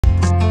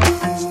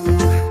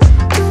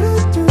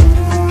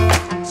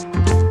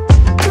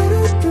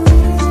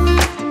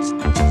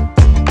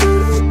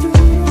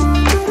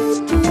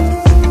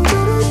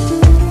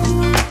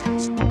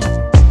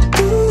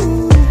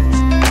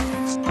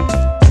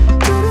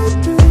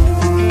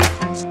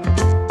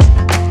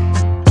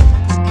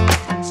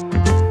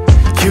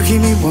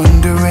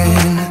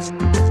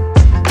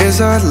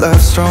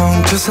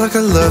strong, just like a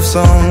love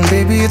song.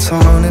 Baby, it's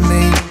haunting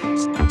me.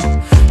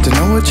 Don't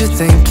know what you're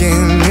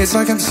thinking. It's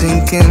like I'm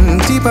sinking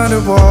deep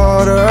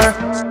underwater.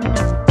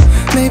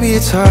 Maybe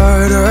it's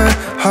harder,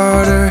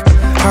 harder,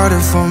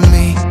 harder for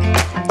me.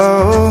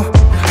 Oh,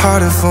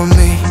 harder for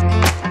me.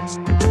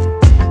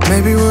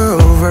 Maybe we're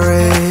over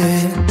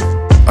it,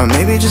 or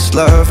maybe just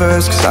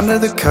lovers. Cause under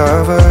the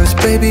covers,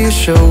 baby, you're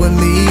showing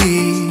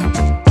me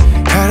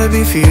how to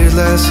be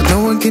fearless so no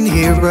one can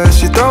hear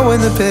us. You're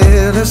throwing the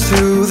pillars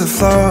through the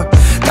floor.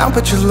 Now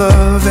put your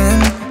loving,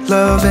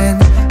 loving,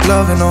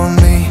 loving on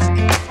me.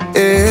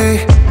 Eh,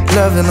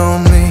 loving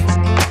on me.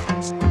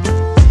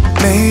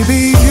 Maybe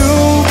you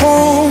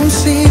won't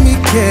see me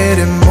get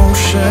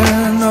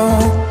emotional,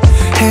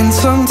 and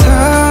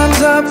sometimes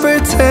I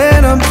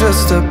pretend I'm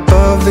just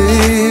above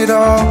it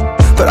all.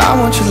 But I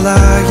want you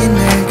lying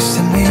next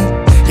to me.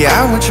 Yeah,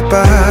 I want your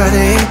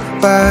body,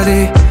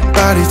 body,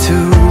 body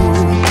too.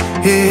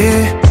 Yeah,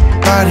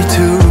 body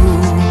too.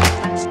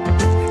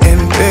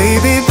 And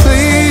baby,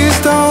 please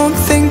don't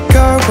think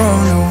I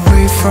run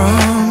away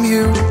from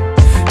you.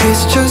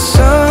 It's just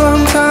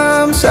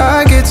sometimes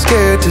I get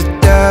scared to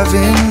dive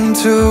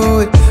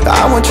into it.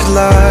 I want you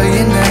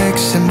lying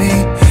next to me.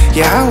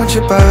 Yeah, I want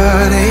your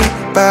body,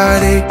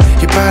 body,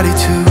 your body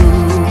too.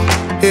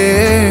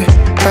 Yeah,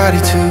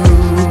 body too.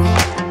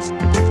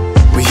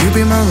 Will you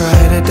be my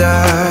ride or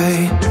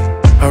die?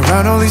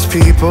 Around all these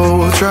people,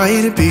 we'll try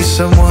to be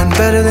someone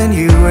better than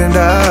you and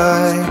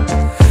I.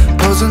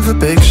 Posing for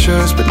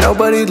pictures, but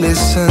nobody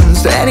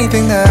listens to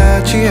anything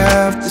that you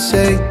have to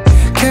say.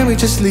 Can we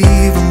just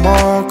leave and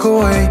walk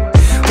away?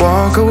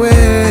 Walk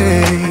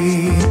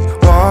away,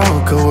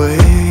 walk away.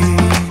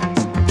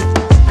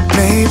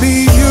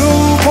 Maybe you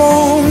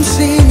won't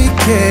see me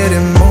get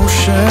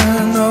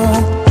emotional,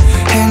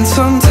 and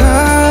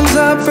sometimes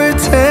I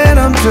pretend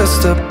I'm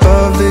just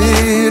above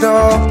it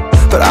all.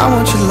 But I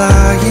want you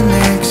lying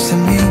next to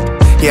me.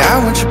 Yeah,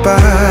 I want your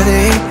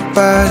body,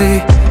 body,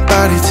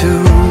 body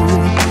too.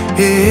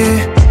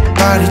 Yeah,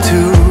 body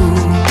too.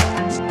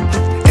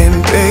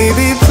 And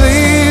baby,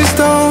 please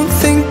don't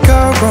think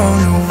I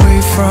run away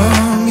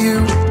from you.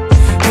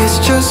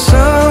 It's just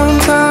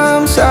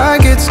sometimes I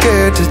get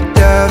scared to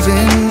dive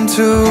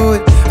into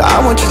it. I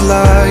want you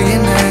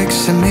lying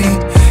next to me.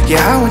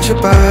 Yeah, I want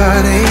your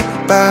body,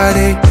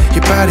 body,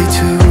 your body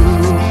too.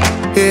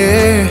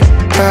 Yeah,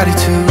 body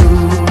too.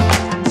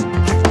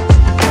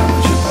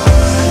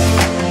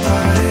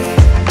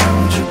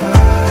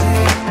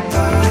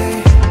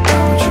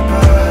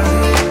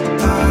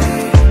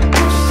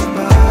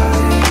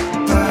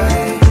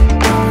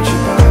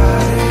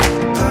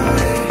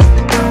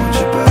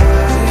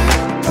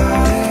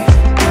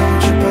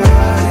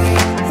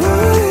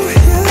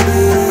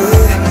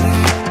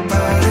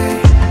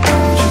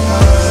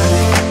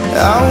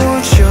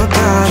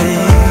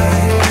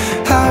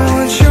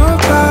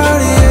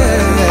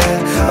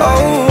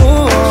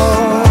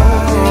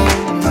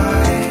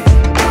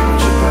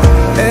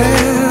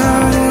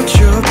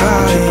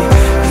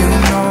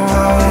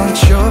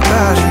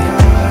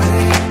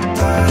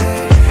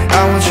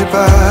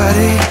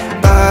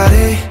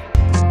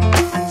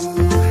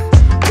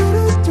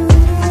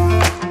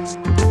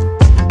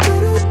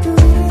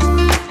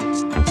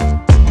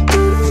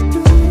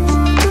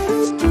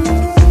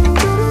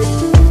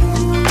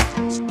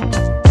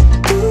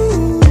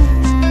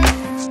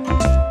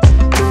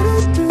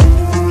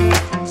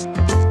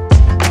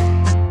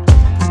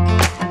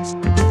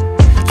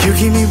 You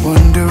keep me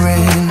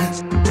wondering,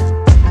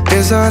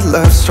 is our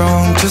love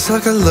strong, just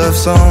like a love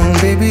song?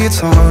 Baby, it's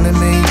haunting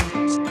me.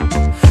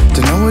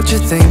 Don't know what you're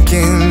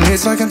thinking.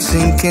 It's like I'm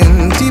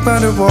sinking deep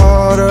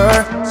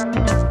underwater.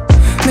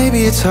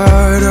 Maybe it's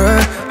harder,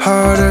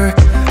 harder,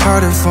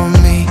 harder for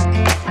me.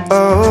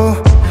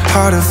 Oh,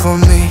 harder for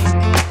me.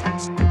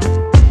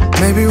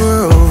 Maybe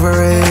we're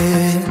over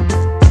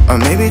it, or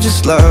maybe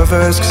just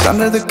lovers. Cause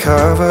under the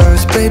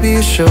covers, baby,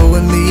 you're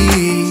showing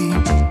me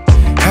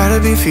how to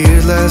be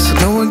fearless so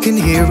no one can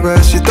hear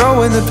us. You're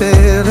throwing the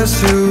pillars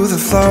through the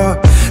floor.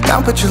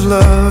 Now put your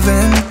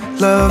loving,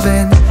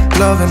 loving,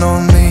 loving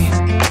on me.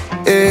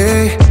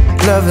 Eh,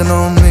 loving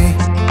on me.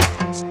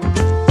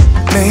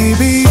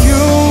 Maybe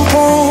you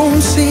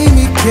won't see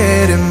me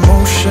get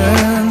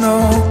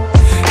emotional,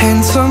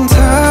 and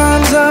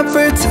sometimes I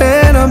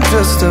pretend I'm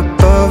just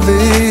above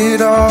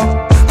it all.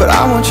 But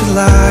I want you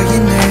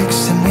lying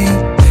next to me.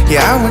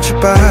 Yeah, I want your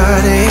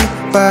body,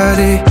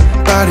 body,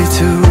 body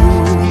too.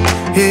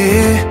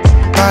 Yeah,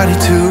 body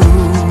too.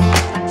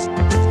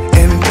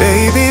 And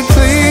baby,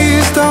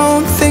 please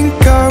don't think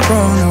I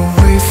run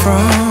away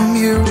from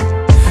you.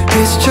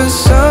 It's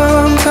just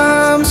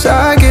sometimes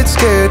I get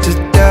scared to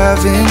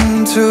dive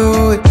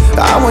into it.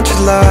 I want you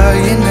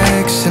lying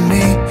next to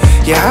me.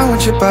 Yeah, I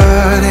want your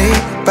body,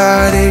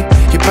 body,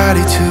 your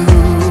body too.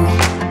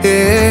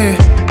 Yeah,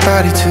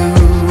 body too.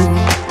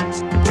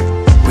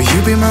 Will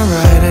you be my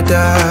ride or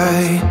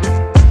die?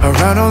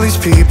 Around all these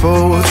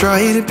people, we'll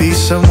try to be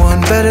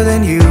someone better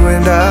than you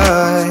and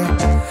I.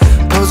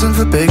 Posing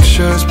for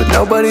pictures, but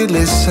nobody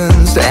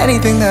listens to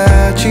anything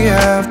that you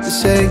have to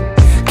say.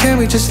 Can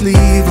we just leave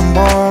and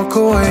walk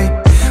away?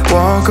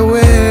 walk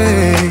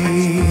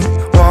away,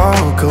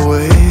 walk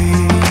away.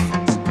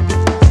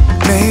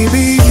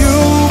 Maybe you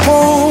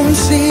won't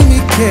see me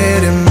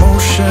get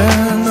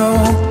emotional,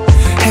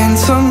 and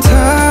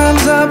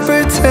sometimes I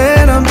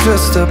pretend I'm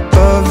just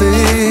above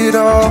it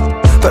all.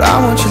 But I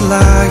want you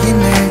lying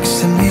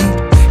next to me.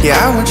 Yeah,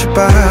 I want your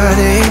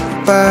body,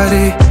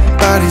 body,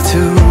 body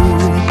too.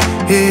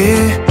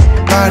 Yeah,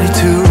 body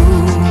too.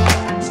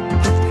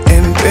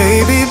 And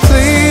baby,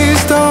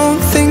 please don't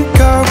think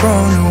I'll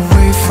run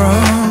away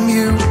from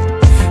you.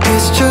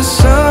 It's just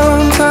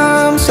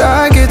sometimes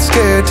I get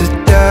scared to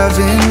dive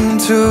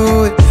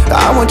into it.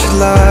 I want you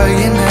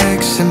lying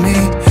next to me.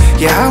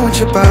 Yeah, I want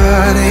your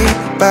body,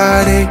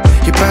 body,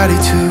 your body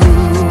too.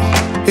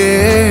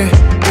 Yeah,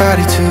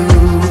 body too.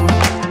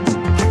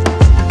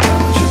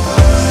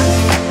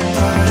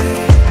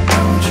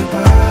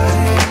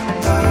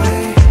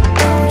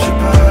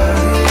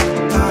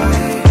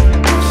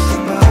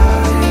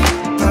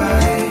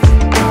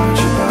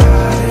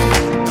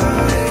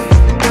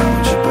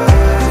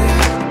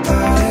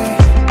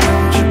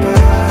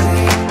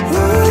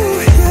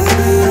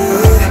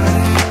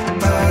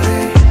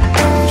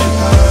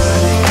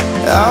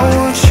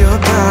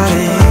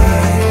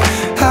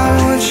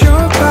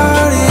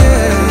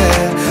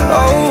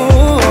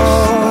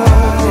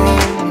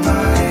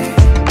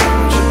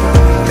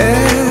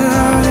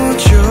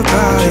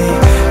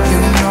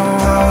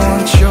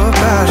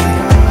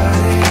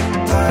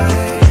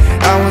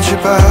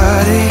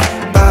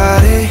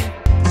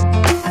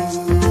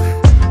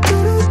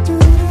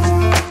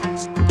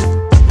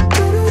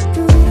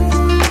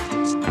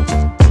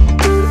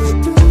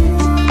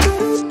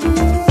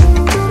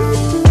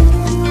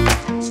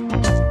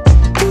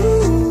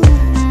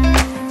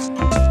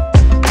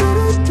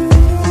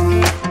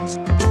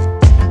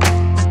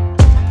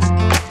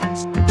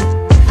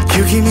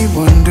 You keep me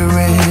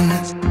wondering,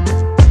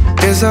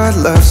 is our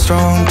love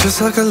strong?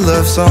 Just like a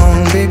love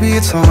song, baby,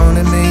 it's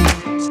haunting me.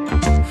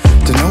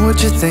 Don't know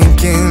what you're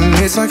thinking,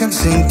 it's like I'm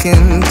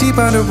sinking deep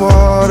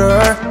underwater.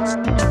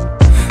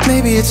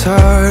 Maybe it's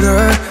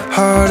harder,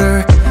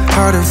 harder,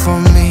 harder for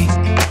me.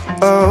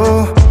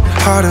 Oh,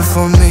 harder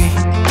for me.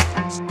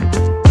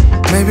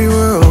 Maybe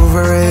we're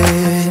over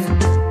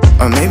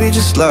it, or maybe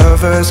just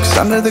lovers, 'cause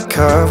under the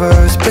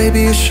covers,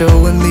 baby, you're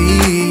showing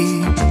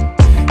me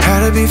how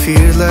to be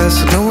fearless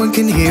so no one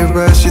can hear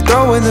us. You're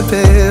throwing the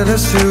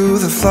pillars through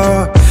the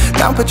floor.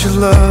 Now put your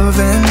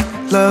loving,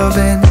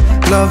 loving,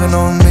 loving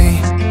on me.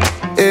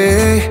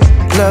 Eh,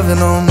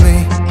 loving on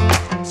me.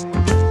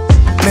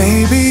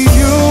 Maybe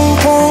you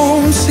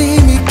won't see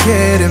me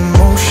get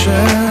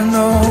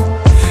emotional,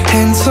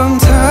 and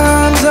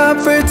sometimes I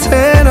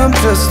pretend I'm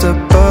just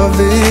above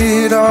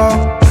it all.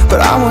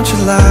 But I want you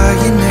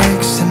lying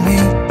next to me.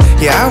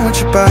 Yeah, I want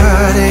your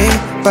body,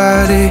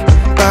 body,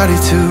 body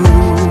too.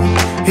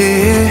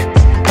 Yeah,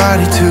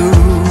 body too.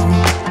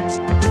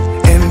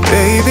 And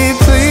baby,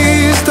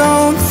 please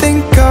don't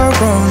think I'll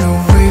run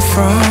away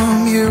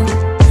from you.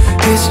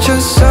 It's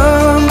just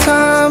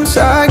sometimes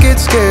I get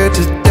scared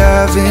to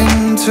dive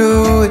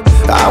into it.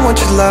 I want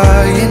you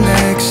lying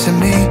next to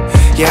me.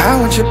 Yeah, I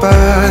want your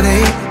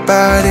body,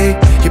 body,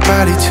 your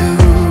body too.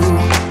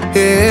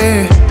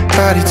 Yeah,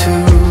 body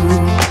too.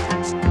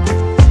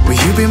 Will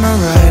you be my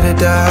ride or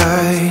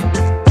die?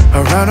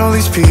 Around all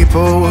these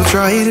people, we'll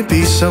try to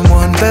be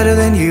someone better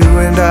than you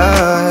and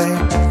I.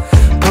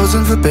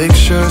 Posing for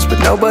pictures, but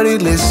nobody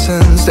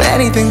listens to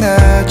anything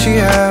that you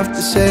have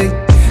to say.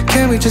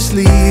 Can we just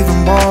leave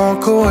and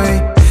walk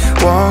away?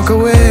 Walk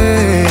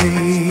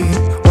away,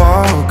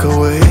 walk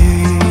away.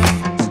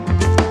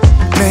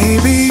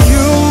 Maybe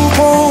you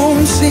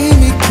won't see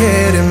me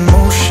get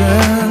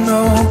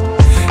emotional,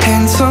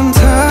 and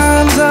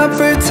sometimes I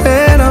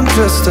pretend I'm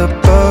just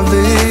above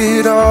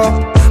it all.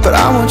 But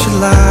I want you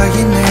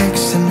lying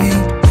next to me.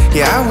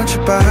 Yeah, I want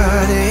your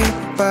body,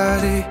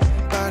 body,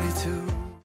 body too.